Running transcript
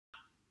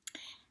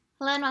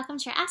Hello and welcome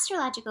to your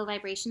astrological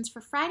vibrations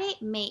for Friday,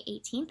 May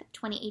 18th,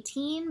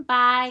 2018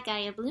 by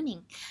Gaia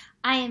Blooming.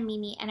 I am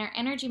Mimi and our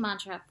energy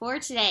mantra for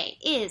today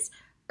is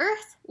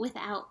Earth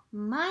without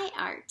my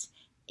art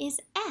is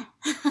eh.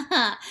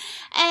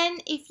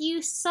 And if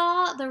you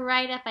saw the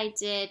write-up I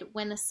did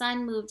when the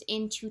sun moved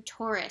into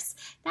Taurus,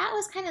 that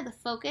was kind of the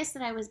focus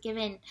that I was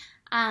given,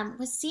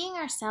 was seeing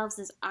ourselves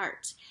as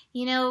art.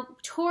 You know,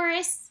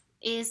 Taurus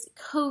is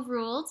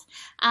co-ruled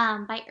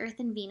by Earth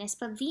and Venus,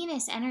 but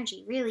Venus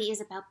energy really is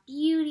about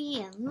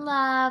beauty and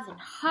love and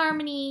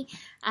harmony,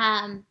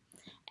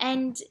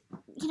 and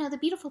you know, the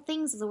beautiful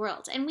things of the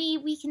world. And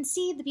we can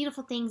see the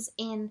beautiful things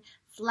in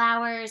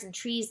flowers and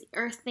trees, the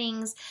earth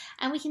things,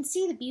 and we can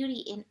see the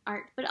beauty in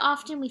art, but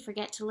often we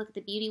forget to look at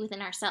the beauty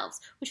within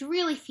ourselves, which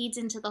really feeds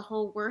into the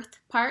whole worth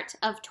part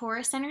of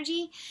Taurus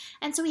energy.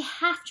 And so we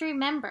have to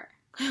remember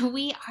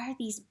we are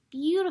these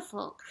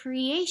beautiful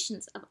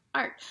creations of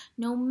art.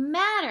 No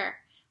matter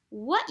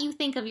what you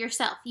think of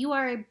yourself, you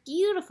are a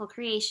beautiful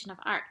creation of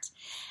art.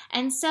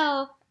 And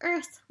so,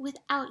 Earth,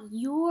 without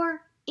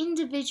your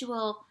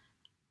individual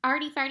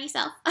arty-farty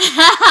self,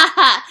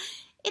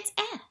 it's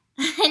eh.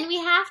 And we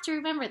have to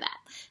remember that.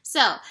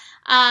 So,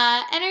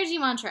 energy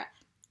mantra.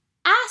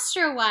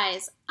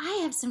 Astro-wise,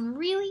 I have some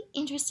really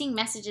interesting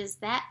messages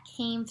that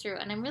came through,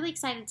 and I'm really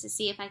excited to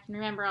see if I can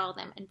remember all of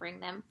them and bring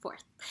them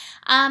forth.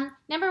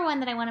 Number one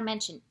that I want to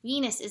mention,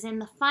 Venus is in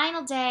the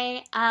final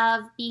day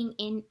of being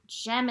in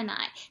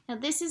Gemini. Now,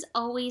 this is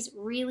always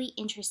really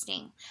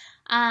interesting.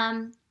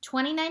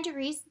 29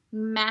 degrees,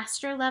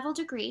 master level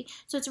degree,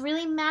 so it's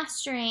really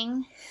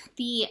mastering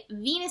the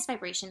Venus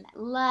vibration,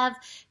 that love,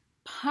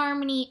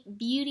 harmony,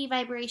 beauty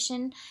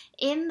vibration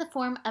in the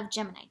form of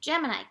Gemini.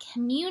 Gemini,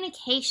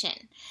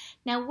 communication.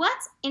 Now,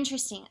 what's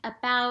interesting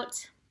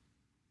about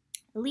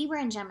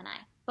Libra and Gemini,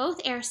 both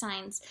air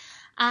signs,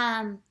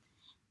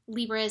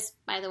 Libra is,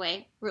 by the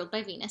way, ruled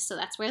by Venus, so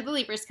that's where the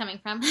Libra is coming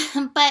from,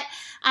 but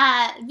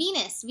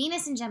Venus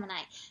and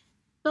Gemini,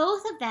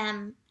 both of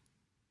them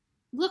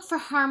look for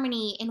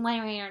harmony in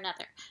one way or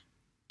another.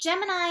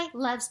 Gemini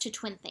loves to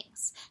twin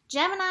things.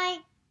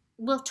 Gemini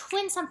will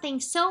twin something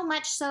so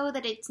much so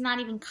that it's not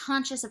even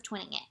conscious of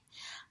twinning it.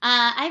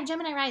 I have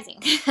Gemini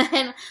rising,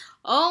 and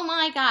oh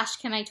my gosh,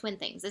 can I twin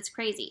things? It's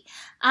crazy.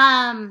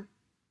 But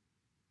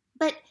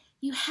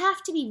you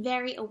have to be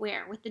very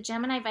aware with the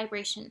Gemini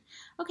vibration.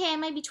 Okay, I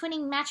might be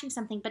twinning, matching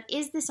something, but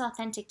is this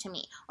authentic to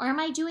me? Or am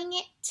I doing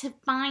it to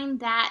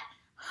find that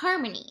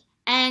harmony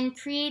and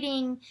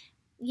creating,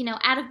 you know,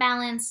 out of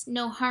balance,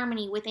 no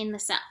harmony within the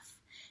self?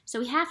 So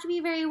we have to be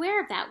very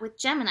aware of that with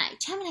Gemini.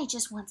 Gemini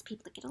just wants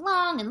people to get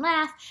along and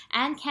laugh,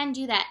 and can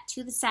do that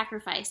to the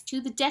sacrifice, to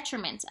the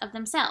detriment of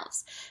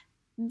themselves.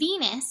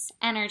 Venus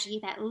energy,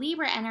 that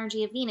Libra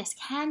energy of Venus,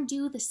 can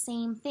do the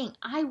same thing.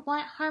 I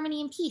want harmony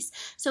and peace.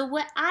 So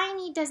what I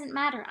need doesn't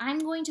matter. I'm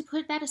going to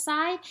put that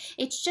aside.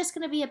 It's just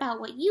going to be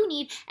about what you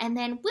need, and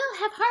then we'll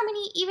have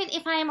harmony even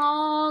if I am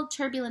all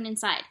turbulent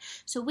inside.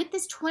 So with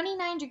this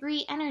 29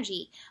 degree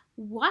energy,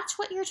 watch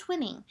what you're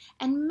twinning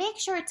and make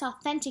sure it's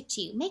authentic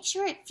to you. Make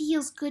sure it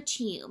feels good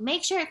to you.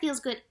 Make sure it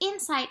feels good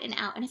inside and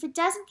out. And if it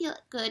doesn't feel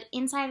good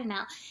inside and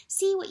out,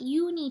 see what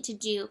you need to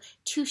do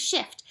to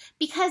shift,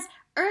 because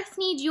Earth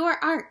needs your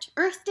art.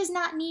 Earth does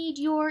not need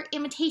your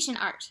imitation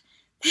art.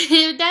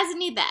 It doesn't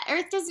need that.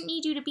 Earth doesn't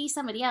need you to be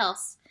somebody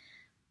else.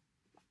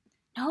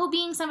 No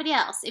being somebody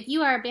else. If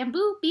you are a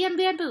bamboo, be a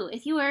bamboo.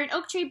 If you are an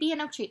oak tree, be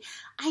an oak tree.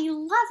 I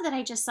love that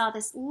I just saw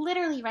this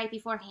literally right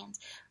beforehand.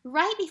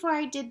 Right before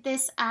I did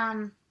this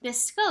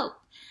this scope,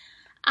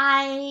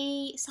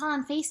 I saw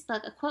on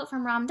Facebook a quote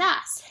from Ram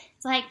Dass.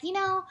 It's like, you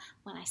know,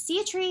 when I see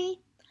a tree,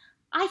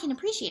 I can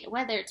appreciate it,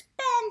 whether it's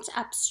bent,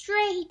 up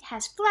straight,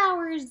 has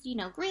flowers, you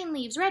know, green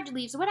leaves, red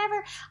leaves,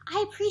 whatever.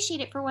 I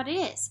appreciate it for what it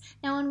is.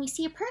 Now, when we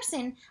see a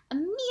person,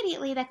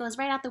 immediately that goes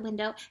right out the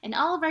window, and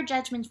all of our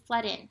judgments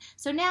flood in.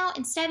 So now,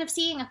 instead of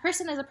seeing a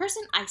person as a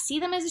person, I see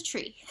them as a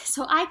tree.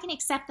 So I can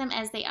accept them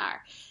as they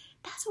are.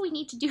 That's what we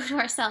need to do to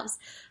ourselves,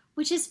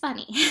 which is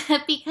funny,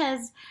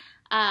 because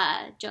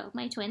Joe,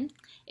 my twin,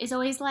 is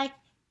always like,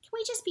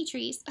 we just be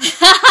trees.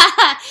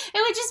 It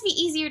would just be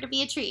easier to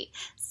be a tree.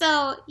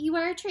 So you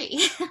are a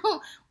tree.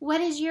 What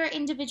is your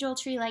individual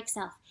tree-like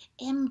self?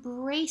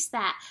 Embrace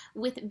that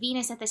with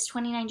Venus at this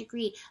 29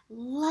 degree.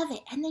 Love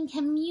it. And then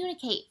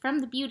communicate from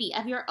the beauty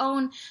of your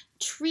own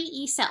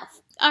tree-y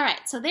self. All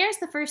right, so there's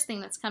the first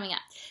thing that's coming up.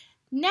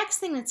 Next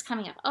thing that's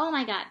coming up, oh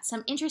my God,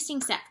 some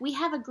interesting stuff. We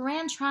have a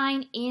grand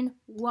trine in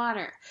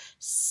water.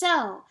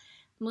 So,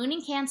 Moon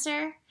in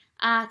Cancer,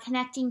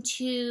 connecting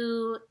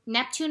to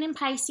Neptune in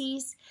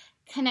Pisces,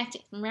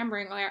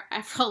 remembering where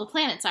all the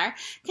planets are,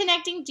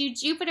 connecting to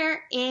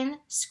Jupiter in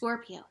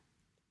Scorpio.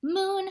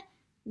 Moon,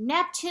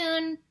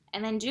 Neptune,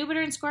 and then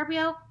Jupiter in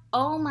Scorpio.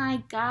 Oh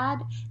my God,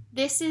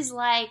 this is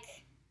like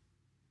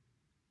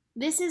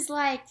the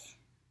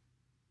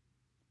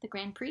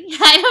Grand Prix.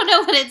 I don't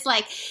know what it's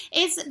like.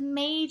 It's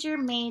major,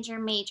 major,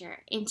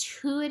 major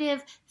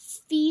intuitive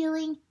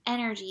feeling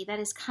energy that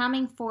is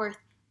coming forth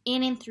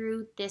in and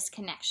through this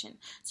connection.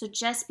 So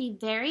just be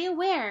very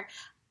aware.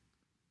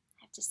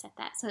 just set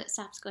that so it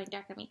stops going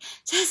dark on me.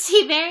 Just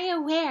be very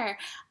aware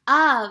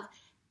of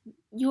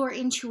your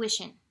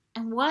intuition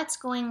and what's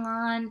going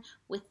on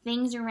with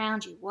things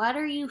around you. What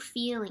are you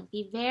feeling?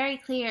 Be very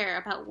clear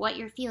about what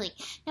you're feeling.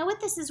 Now with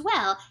this as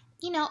well,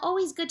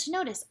 always good to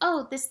notice,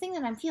 oh, this thing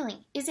that I'm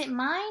feeling, is it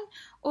mine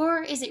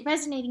or is it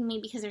resonating with me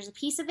because there's a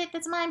piece of it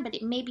that's mine, but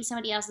it may be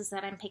somebody else's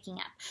that I'm picking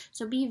up.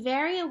 So be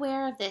very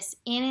aware of this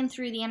in and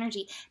through the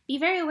energy. Be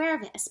very aware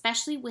of it,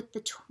 especially with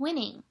the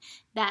twinning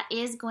that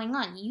is going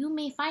on. You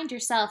may find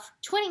yourself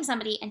twinning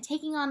somebody and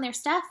taking on their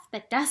stuff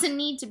that doesn't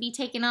need to be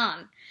taken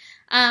on.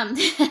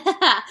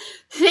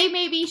 They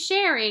may be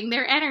sharing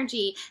their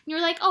energy and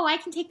you're like, oh, I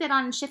can take that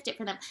on and shift it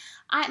for them.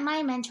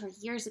 My mentor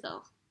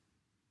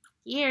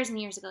years and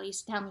years ago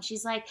used to tell me,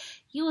 she's like,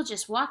 you will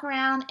just walk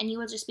around and you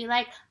will just be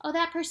like, oh,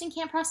 that person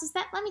can't process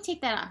that. Let me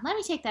take that on. Let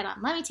me take that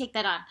on. Let me take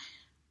that on.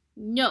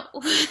 No.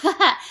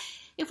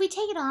 If we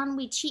take it on,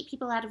 we cheat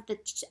people out of the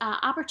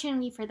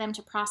opportunity for them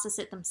to process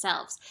it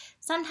themselves.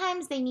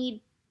 Sometimes they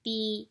need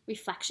the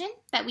reflection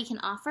that we can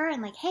offer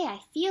and like, hey,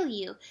 I feel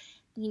you.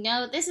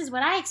 This is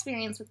what I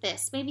experienced with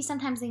this. Maybe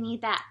sometimes they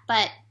need that,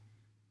 but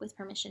with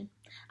permission.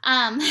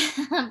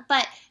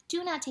 But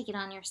do not take it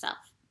on yourself.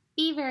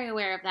 Be very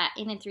aware of that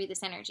in and through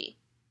this energy.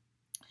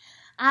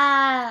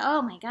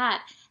 Oh my God.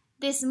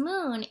 This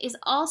moon is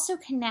also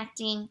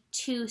connecting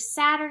to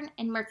Saturn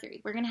and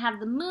Mercury. We're going to have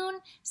the moon,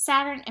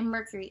 Saturn, and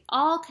Mercury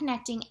all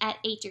connecting at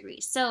 8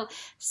 degrees. So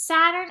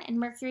Saturn and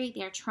Mercury,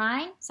 they're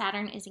trine.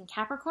 Saturn is in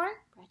Capricorn,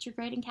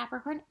 retrograde in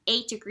Capricorn,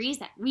 8 degrees,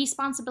 that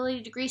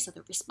responsibility degree. So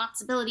the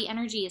responsibility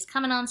energy is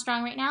coming on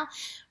strong right now.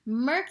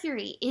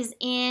 Mercury is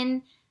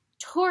in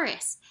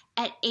Taurus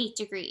at 8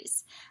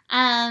 degrees.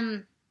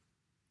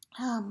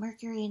 Oh,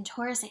 Mercury in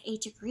Taurus at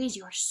 8 degrees.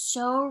 You are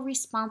so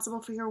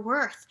responsible for your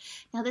worth.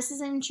 Now, this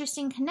is an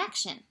interesting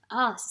connection.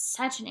 Oh, this is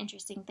such an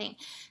interesting thing.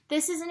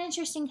 This is an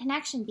interesting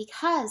connection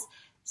because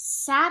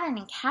Saturn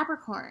in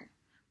Capricorn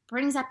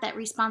brings up that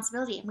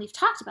responsibility. And we've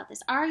talked about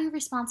this. Are you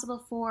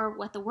responsible for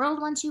what the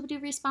world wants you to be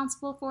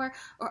responsible for?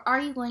 Or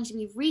are you going to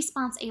be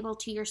responsible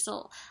to your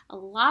soul? A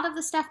lot of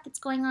the stuff that's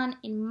going on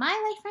in my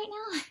life right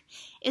now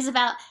is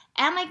about,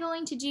 am I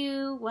going to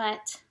do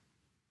what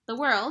the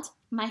world,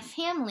 my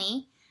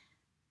family,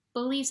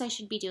 believes I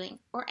should be doing?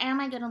 Or am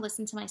I going to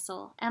listen to my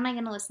soul? Am I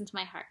going to listen to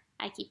my heart?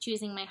 I keep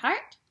choosing my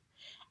heart,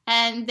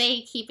 and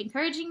they keep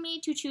encouraging me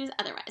to choose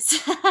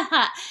otherwise.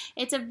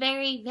 It's a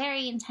very,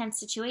 very intense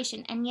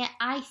situation, and yet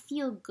I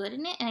feel good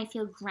in it, and I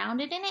feel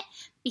grounded in it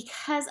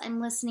because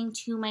I'm listening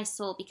to my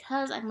soul,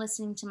 because I'm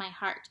listening to my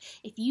heart.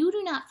 If you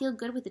do not feel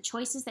good with the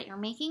choices that you're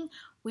making,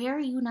 where are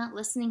you not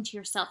listening to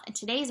yourself? And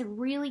today is a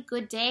really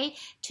good day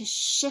to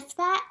shift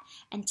that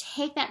and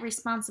take that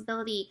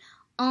responsibility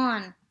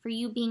on for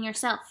you being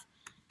yourself.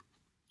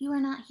 You are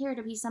not here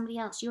to be somebody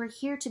else. You are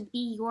here to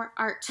be your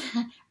art.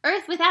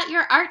 Earth without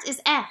your art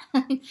is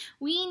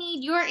We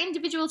need your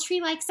individual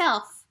tree-like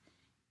self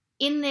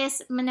in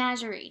this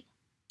menagerie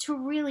to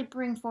really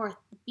bring forth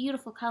the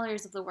beautiful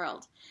colors of the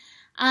world.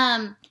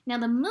 Now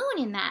the moon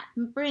in that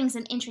brings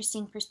an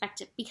interesting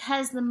perspective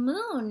because the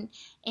moon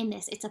in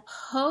this, it's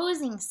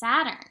opposing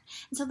Saturn.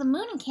 And so the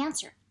moon in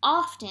Cancer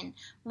often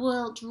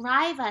will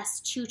drive us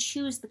to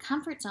choose the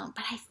comfort zone.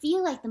 But I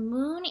feel like the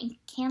moon in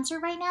Cancer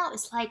right now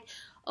is like,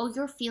 oh,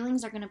 your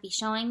feelings are going to be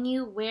showing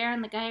you where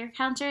in the Gaia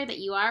counter that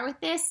you are with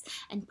this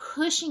and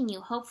pushing you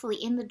hopefully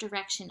in the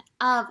direction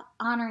of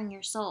honoring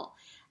your soul.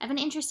 I have an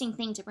interesting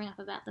thing to bring up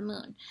about the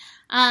moon.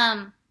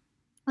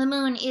 The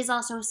moon is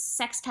also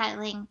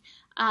sextiling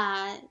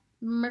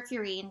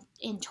Mercury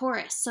in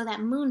Taurus. So that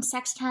moon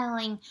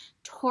sextiling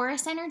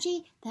Taurus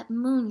energy, that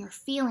moon, your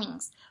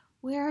feelings,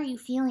 where are you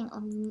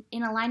feeling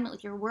in alignment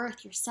with your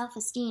worth, your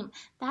self-esteem?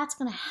 That's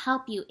going to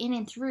help you in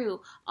and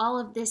through all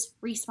of this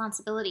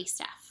responsibility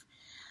stuff.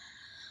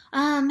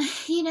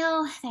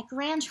 That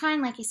grand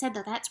trine, like I said,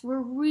 though, we're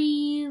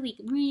really,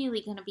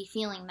 really going to be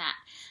feeling that.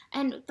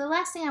 And the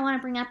last thing I want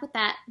to bring up with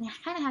that, and it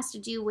kind of has to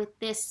do with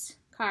this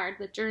card,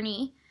 the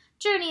Journey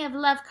of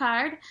Love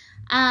card.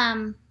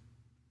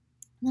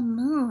 The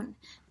moon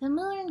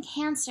in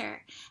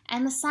Cancer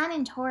and the sun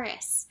in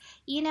Taurus.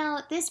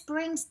 This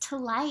brings to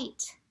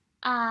light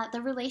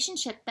the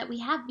relationship that we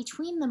have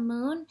between the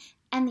moon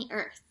and the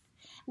earth.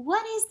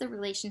 What is the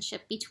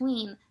relationship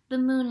between the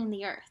moon and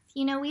the earth?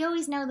 We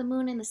always know the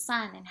moon and the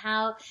sun and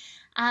how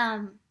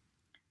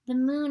the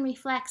moon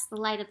reflects the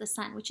light of the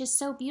sun, which is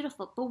so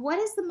beautiful. But what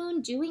is the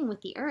moon doing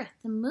with the earth?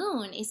 The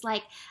moon is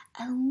like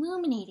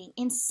illuminating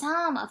in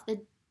some of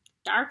the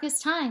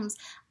darkest times,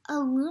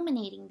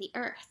 illuminating the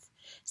earth.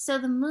 So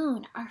the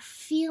moon, our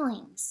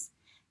feelings,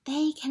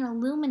 they can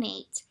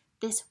illuminate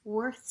this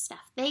worth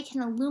stuff. They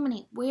can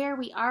illuminate where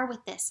we are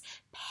with this.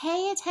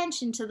 Pay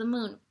attention to the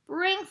moon.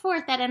 Bring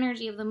forth that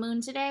energy of the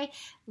moon today.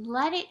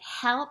 Let it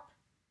help,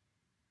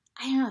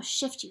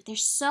 shift you.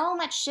 There's so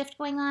much shift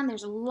going on.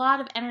 There's a lot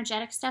of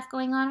energetic stuff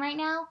going on right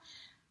now.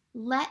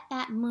 Let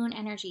that moon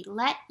energy,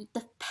 let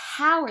the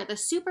power, the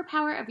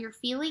superpower of your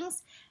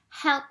feelings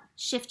help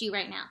shift you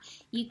right now.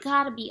 You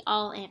gotta be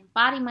all in.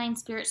 Body, mind,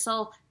 spirit,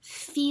 soul,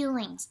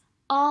 feelings,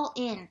 all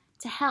in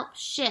to help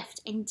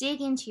shift and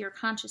dig into your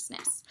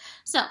consciousness.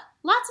 So,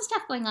 lots of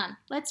stuff going on.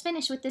 Let's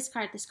finish with this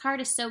card. This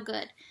card is so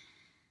good.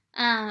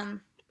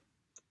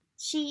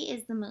 She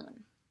is the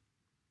moon.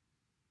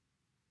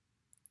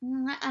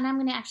 And I'm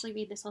going to actually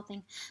read this whole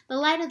thing. The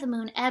light of the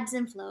moon ebbs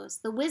and flows.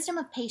 The wisdom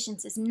of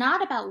patience is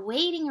not about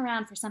waiting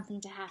around for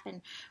something to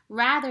happen,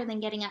 rather than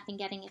getting up and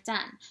getting it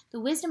done. The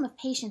wisdom of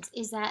patience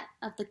is that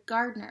of the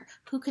gardener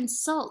who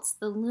consults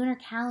the lunar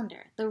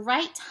calendar, the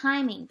right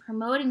timing,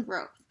 promoting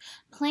growth,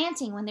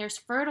 planting when there's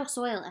fertile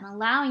soil, and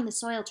allowing the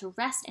soil to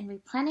rest and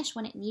replenish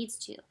when it needs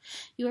to.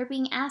 You are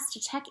being asked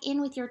to check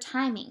in with your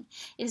timing.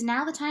 Is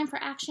now the time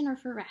for action or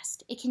for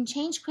rest? It can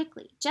change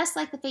quickly, just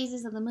like the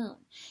phases of the moon.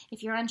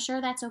 If you're unsure,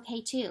 that's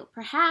okay too.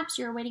 Perhaps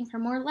you're waiting for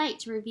more light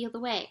to reveal the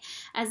way.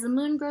 As the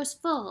moon grows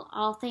full,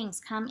 all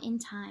things come in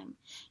time.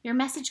 Your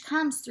message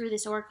comes through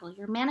this oracle.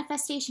 Your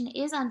manifestation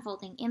is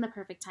unfolding in the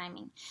perfect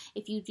timing.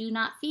 If you do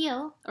not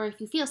feel, or if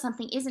you feel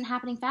something isn't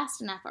happening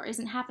fast enough or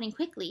isn't happening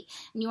quickly,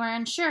 and you are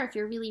unsure if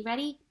you're really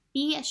ready,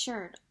 be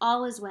assured,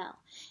 all is well.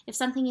 If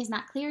something is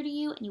not clear to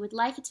you and you would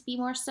like it to be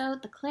more so,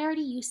 the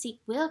clarity you seek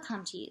will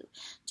come to you.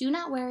 Do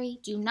not worry.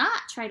 Do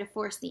not try to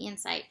force the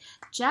insight.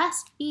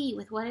 Just be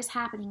with what is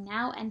happening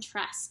now and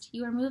trust.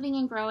 You are moving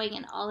and growing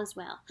and all is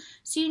well.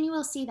 Soon you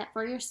will see that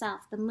for yourself,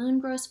 the moon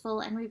grows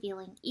full and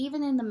revealing,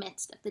 even in the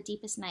midst of the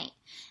deepest night.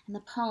 And the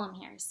poem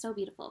here is so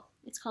beautiful.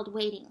 It's called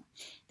Waiting.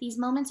 These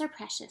moments are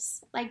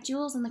precious, like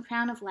jewels in the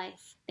crown of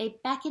life. They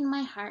beckon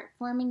my heart,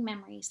 forming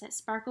memories that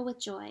sparkle with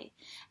joy.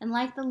 And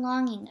like the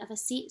longing of a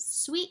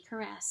sweet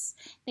caress,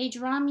 they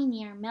draw me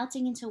near,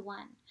 melting into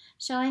one,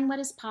 showing what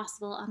is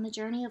possible on the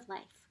journey of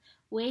life,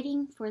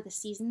 waiting for the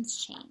seasons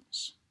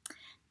change.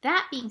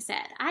 That being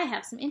said, I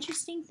have some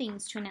interesting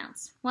things to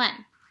announce.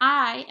 One,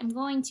 I am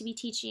going to be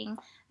teaching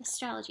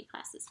astrology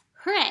classes.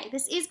 Hooray!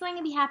 This is going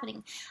to be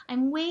happening.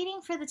 I'm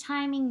waiting for the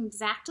timing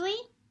exactly,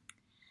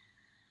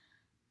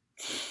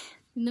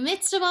 in the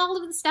midst of all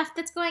of the stuff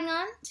that's going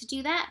on, to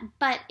do that,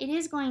 but it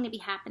is going to be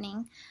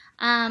happening.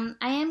 I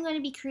am going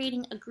to be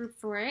creating a group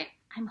for it.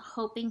 I'm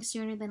hoping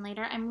sooner than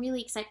later. I'm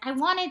really excited. I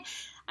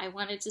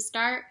wanted to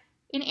start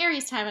in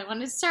Aries time. I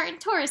wanted to start in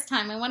Taurus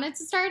time. I wanted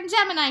to start in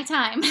Gemini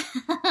time.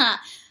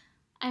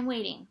 I'm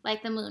waiting,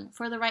 like the moon,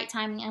 for the right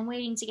timing. I'm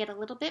waiting to get a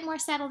little bit more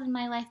settled in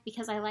my life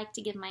because I like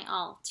to give my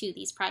all to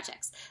these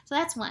projects. So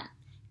that's one.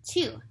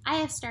 Two, I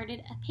have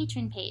started a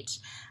patron page.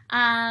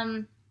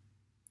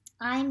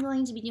 I'm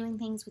going to be doing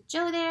things with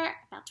Joe there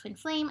about Twin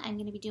Flame. I'm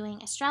going to be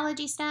doing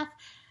astrology stuff.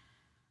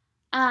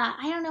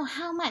 I don't know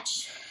how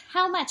much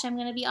I'm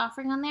going to be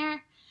offering on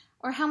there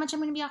or how much I'm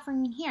going to be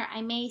offering in here.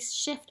 I may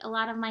shift a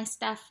lot of my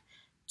stuff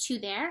to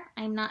there.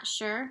 I'm not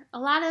sure. A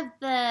lot of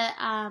the,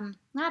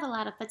 not a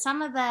lot of, but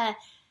some of the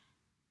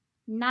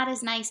not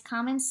as nice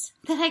comments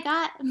that I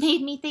got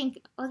made me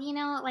think, well, you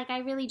know, like I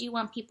really do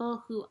want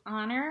people who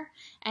honor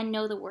and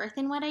know the worth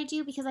in what I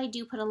do, because I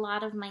do put a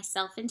lot of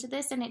myself into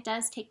this, and it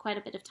does take quite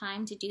a bit of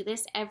time to do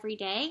this every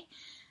day.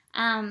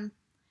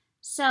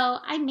 So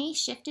I may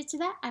shift it to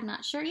that. I'm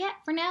not sure yet.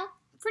 For now,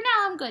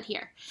 I'm good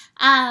here.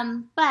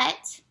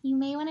 But you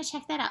may want to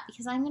check that out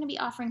because I'm going to be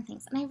offering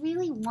things, and I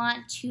really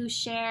want to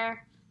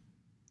share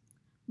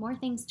more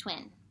things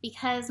twin,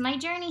 because my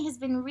journey has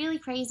been really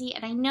crazy,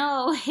 and I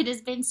know it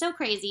has been so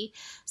crazy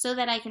so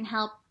that I can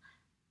help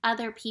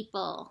other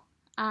people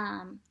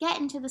get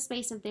into the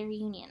space of their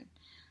union.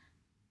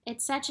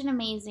 It's such an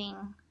amazing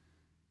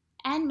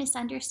and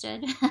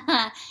misunderstood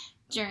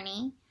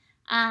journey.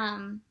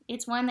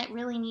 It's one that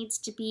really needs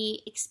to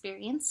be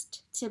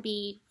experienced to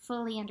be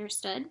fully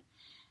understood.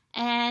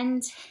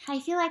 And I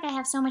feel like I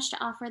have so much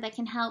to offer that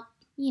can help,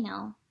 you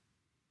know,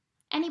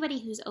 anybody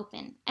who's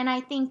open. And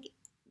I think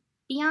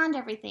beyond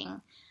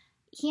everything,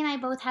 he and I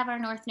both have our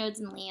North Nodes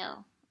in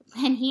Leo.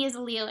 And he is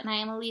a Leo and I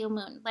am a Leo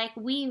moon. Like,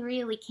 we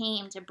really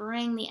came to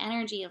bring the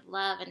energy of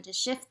love and to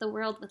shift the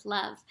world with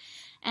love.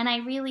 And I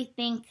really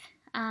think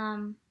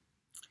I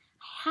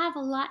have a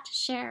lot to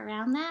share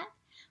around that,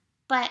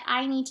 but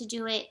I need to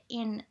do it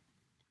in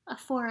a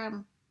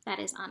forum that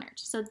is honored.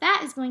 So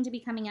that is going to be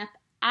coming up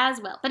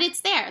as well. But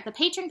it's there. The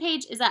patron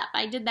page is up.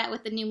 I did that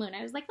with the new moon.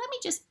 I was like, let me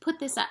just put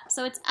this up.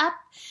 So it's up,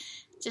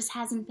 just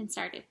hasn't been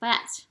started,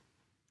 but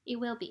it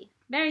will be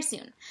very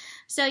soon.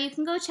 So you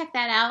can go check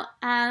that out.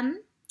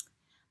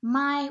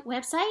 My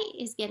website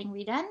is getting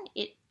redone.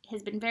 It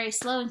has been very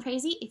slow and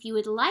crazy. If you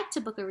would like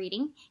to book a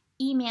reading,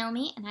 email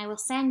me and I will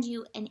send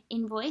you an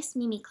invoice,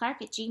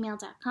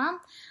 mimiclark@gmail.com.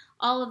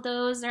 All of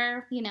those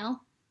are, you know,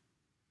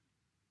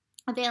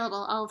 available,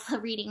 all of the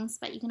readings,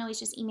 but you can always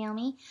just email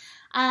me.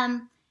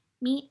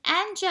 Me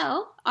and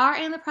Joe are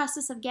in the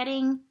process of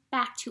getting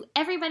back to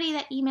everybody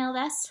that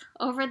emailed us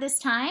over this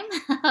time,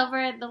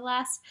 over the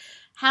last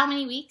how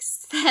many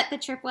weeks that the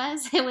trip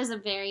was. It was a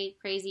very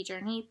crazy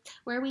journey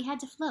where we had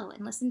to flow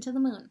and listen to the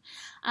moon.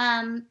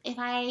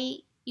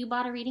 If you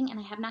bought a reading and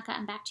I have not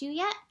gotten back to you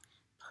yet,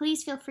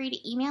 please feel free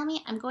to email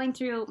me. I'm going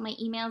through my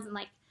emails and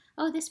like,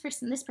 oh, this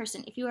person.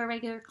 If you are a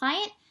regular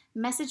client,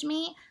 message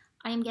me.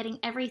 I am getting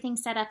everything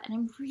set up and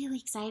I'm really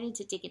excited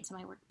to dig into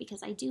my work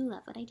because I do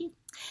love what I do.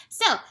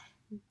 So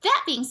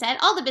That being said,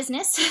 all the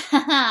business,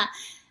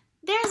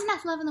 there's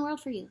enough love in the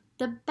world for you.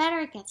 The better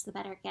it gets, the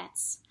better it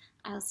gets.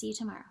 I will see you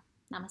tomorrow.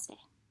 Namaste.